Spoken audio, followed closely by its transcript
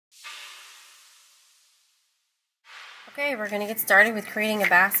Okay, we're going to get started with creating a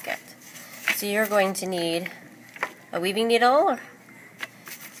basket. So you're going to need a weaving needle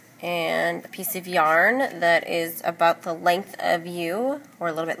and a piece of yarn that is about the length of you or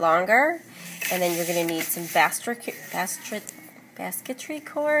a little bit longer. And then you're going to need some basketry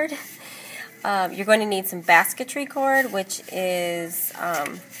cord. You're going to need some basketry cord, which is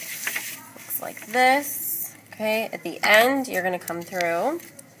looks like this. Okay, at the end you're going to come through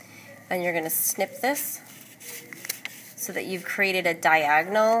and you're going to snip this so that you've created a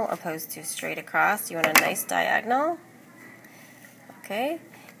diagonal opposed to straight across. You want a nice diagonal. Okay,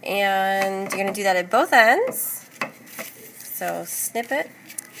 and you're going to do that at both ends. So snip it.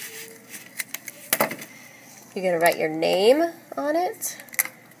 You're going to write your name on it.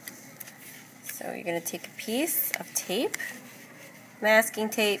 So you're going to take a piece of tape, masking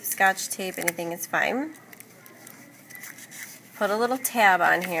tape, scotch tape, anything is fine. Put a little tab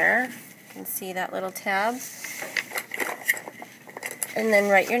on here. You can see that little tab. And then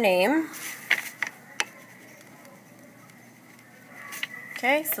write your name.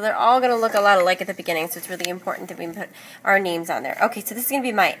 Okay, so they're all going to look a lot alike at the beginning, so it's really important that we put our names on there. Okay, so this is going to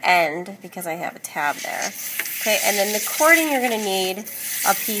be my end because I have a tab there. Okay, and then the cording, you're going to need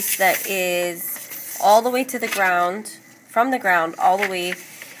a piece that is all the way to the ground, from the ground all the way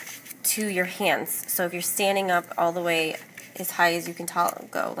to your hands. So if you're standing up all the way as high as you can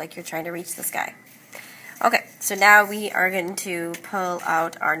go, like you're trying to reach the sky. Okay, so now we are going to pull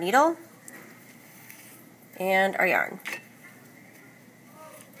out our needle and our yarn.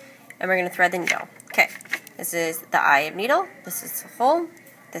 And we're going to thread the needle. Okay, this is the eye of needle, this is the hole,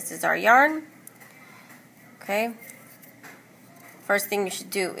 this is our yarn. Okay, first thing you should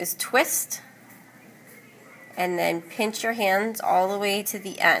do is twist and then pinch your hands all the way to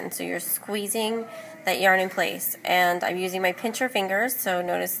the end. So you're squeezing that yarn in place. And I'm using my pincher fingers, so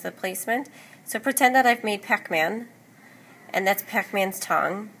notice the placement. So pretend that I've made Pac-Man, and that's Pac-Man's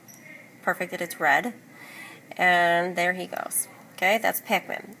tongue. Perfect that it's red. And there he goes. Okay, that's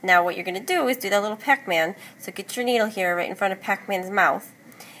Pac-Man. Now what you're going to do is do that little Pac-Man. So get your needle here right in front of Pac-Man's mouth.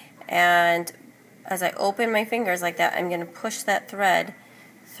 And as I open my fingers like that, I'm going to push that thread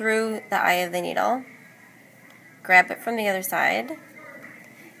through the eye of the needle. Grab it from the other side.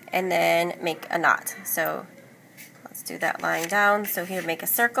 And then make a knot. So let's do that lying down. So here, make a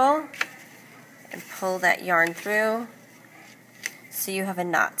circle. And pull that yarn through so you have a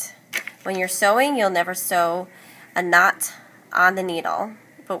knot. When you're sewing, you'll never sew a knot on the needle,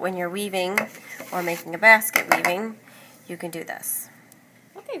 but when you're weaving or making a basket weaving, you can do this.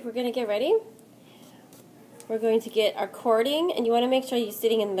 Okay, we're going to get ready. We're going to get our cording, and you want to make sure you're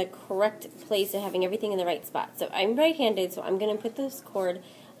sitting in the correct place and having everything in the right spot. So I'm right-handed, so I'm going to put this cord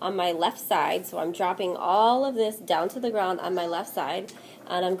on my left side, so I'm dropping all of this down to the ground on my left side,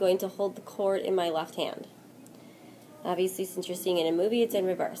 and I'm going to hold the cord in my left hand. Obviously, since you're seeing it in a movie, it's in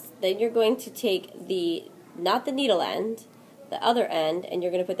reverse. Then you're going to take not the needle end, the other end, and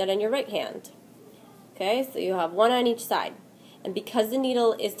you're going to put that on your right hand. Okay, so you have one on each side. And because the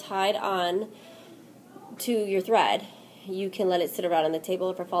needle is tied on to your thread, you can let it sit around on the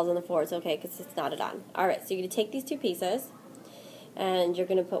table. If it falls on the floor, it's okay because it's knotted on. Alright, so you're going to take these two pieces, and you're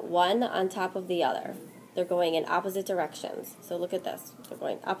going to put one on top of the other. They're going in opposite directions. So look at this. They're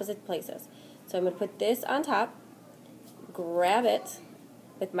going opposite places. So I'm going to put this on top, grab it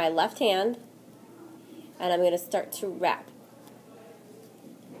with my left hand, and I'm going to start to wrap.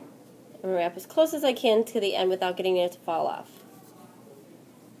 I'm going to wrap as close as I can to the end without getting it to fall off.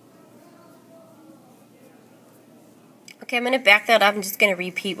 Okay, I'm going to back that up. I'm just going to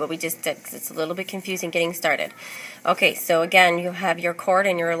repeat what we just did because it's a little bit confusing getting started. Okay, so again, you have your cord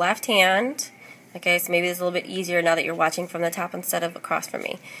in your left hand. Okay, so maybe it's a little bit easier now that you're watching from the top instead of across from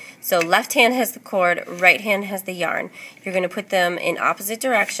me. So left hand has the cord, right hand has the yarn. You're going to put them in opposite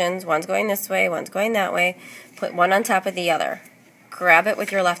directions. One's going this way, one's going that way. Put one on top of the other. Grab it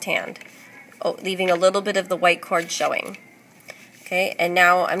with your left hand, leaving a little bit of the white cord showing. Okay, and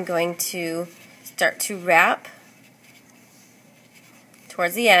now I'm going to start to wrap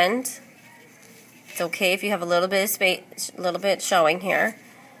towards the end. It's okay if you have a little bit of space, a little bit showing here.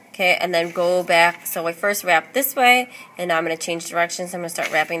 Okay, and then go back. So I first wrapped this way, and now I'm going to change directions. I'm going to start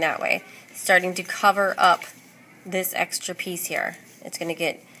wrapping that way, starting to cover up this extra piece here. It's going to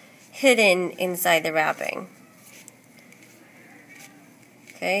get hidden inside the wrapping.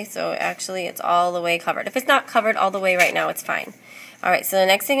 Okay, so actually it's all the way covered. If it's not covered all the way right now, it's fine. Alright, so the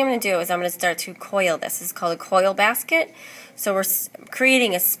next thing I'm going to do is I'm going to start to coil this. This is called a coil basket. So we're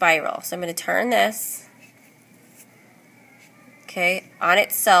creating a spiral. So I'm going to turn this, okay, on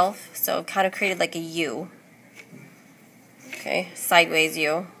itself. So kind of created like a U. Okay, sideways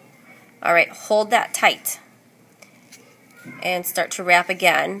U. Alright, hold that tight. and start to wrap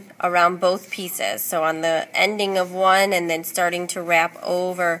again around both pieces. So on the ending of one and then starting to wrap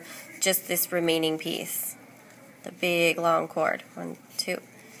over just this remaining piece. The big long cord. 1, 2.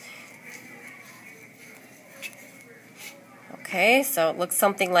 Okay, so it looks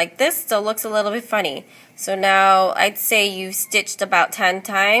something like this. Still looks a little bit funny. So now I'd say you've stitched about 10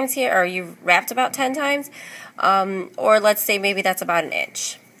 times here, or you've wrapped about 10 times, or let's say maybe that's about an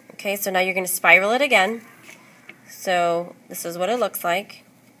inch. Okay, so now you're going to spiral it again. So this is what it looks like.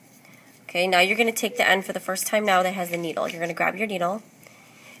 Okay, now you're going to take the end for the first time now that has the needle. You're going to grab your needle,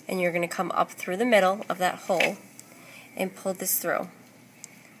 and you're going to come up through the middle of that hole and pull this through.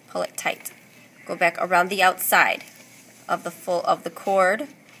 Pull it tight. Go back around the outside of the cord,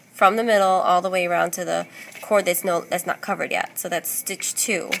 from the middle all the way around to the cord that's not covered yet. So that's stitch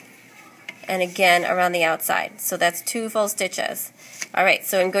 2. And again around the outside. So that's 2 full stitches. Alright,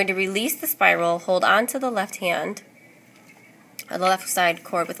 so I'm going to release the spiral, hold on to the left hand, or the left side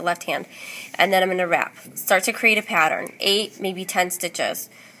cord with the left hand, and then I'm going to wrap. Start to create a pattern. 8, maybe 10 stitches,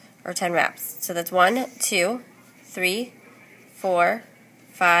 or 10 wraps. So that's 1, 2, 3, 4,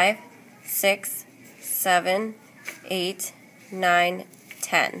 5, 6, 7, 8, 9,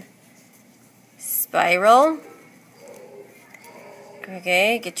 10. Spiral.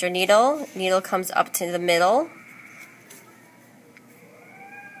 Okay, get your needle. Needle comes up to the middle.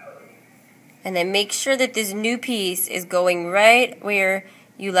 And then make sure that this new piece is going right where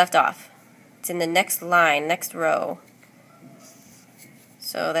you left off. It's in the next line, next row.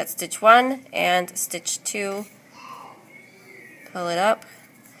 So that's stitch 1 and stitch 2. Pull it up.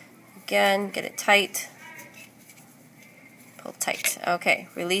 Again, get it tight. Pull tight. Okay,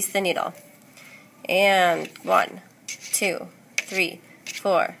 release the needle. And 1, 2, 3,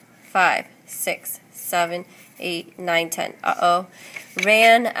 4, 5, 6, 7, 8, 9, 10. Uh-oh.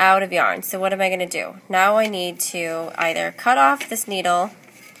 Ran out of yarn. So what am I going to do? Now I need to either cut off this needle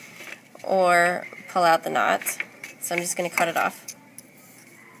or pull out the knot. So I'm just going to cut it off.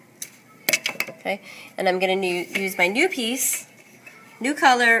 Okay, and I'm going to use my new piece, new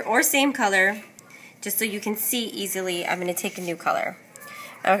color or same color, just so you can see easily. I'm going to take a new color.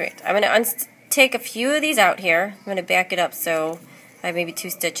 Okay, I'm going to take a few of these out here. I'm going to back it up so I have maybe 2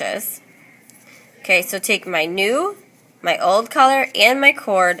 stitches. Okay, so take my new, my old color, and my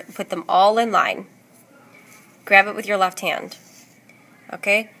cord, put them all in line. Grab it with your left hand.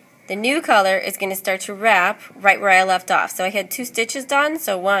 Okay, the new color is going to start to wrap right where I left off. So I had 2 stitches done,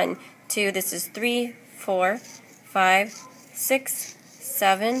 so 1, 2, this is 3, 4, 5, 6,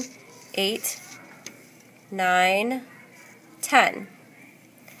 7, 8, 9, 10.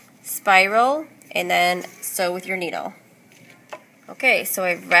 Spiral, and then sew with your needle. Okay, so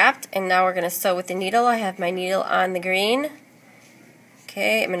I've wrapped, and now we're going to sew with the needle. I have my needle on the green.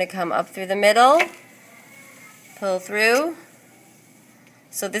 Okay, I'm going to come up through the middle, pull through.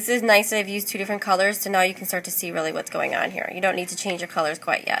 So this is nice that I've used 2 different colors, so now you can start to see really what's going on here. You don't need to change your colors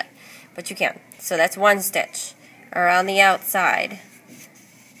quite yet, but you can. So that's 1 stitch. Around the outside,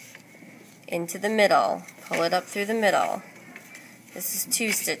 into the middle, pull it up through the middle. This is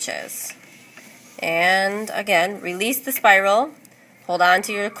 2 stitches. And again, release the spiral. Hold on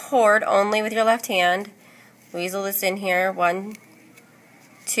to your cord only with your left hand. Weasel this in here. 1,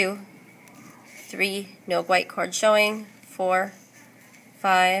 2, 3, no white cord showing. 4,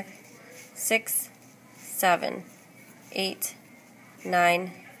 5, 6, 7, 8,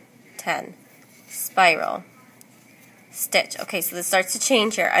 9, 10. Spiral. Stitch. Okay, so this starts to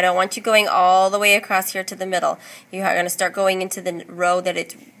change here. I don't want you going all the way across here to the middle. You are going to start going into the row that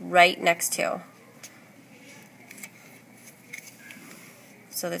it's right next to.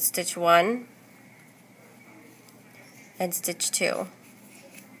 So that's stitch 1 and stitch 2.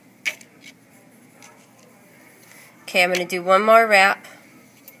 Okay, I'm going to do 1 more wrap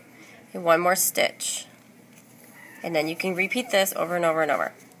and 1 more stitch. And then you can repeat this over and over and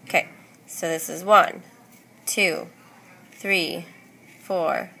over. Okay, so this is 1, 2, 3,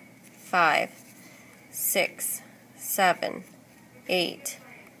 4, 5, 6, 7, 8,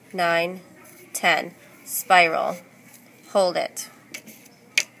 9, 10. Spiral. Hold it.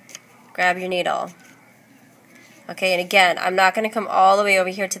 Grab your needle. Okay, and again, I'm not going to come all the way over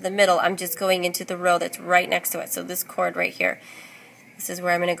here to the middle. I'm just going into the row that's right next to it. So this cord right here, this is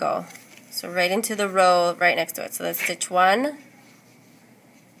where I'm going to go. So right into the row right next to it. So that's stitch 1.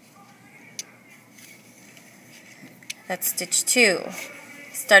 That's stitch 2.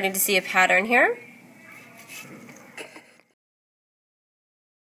 Starting to see a pattern here.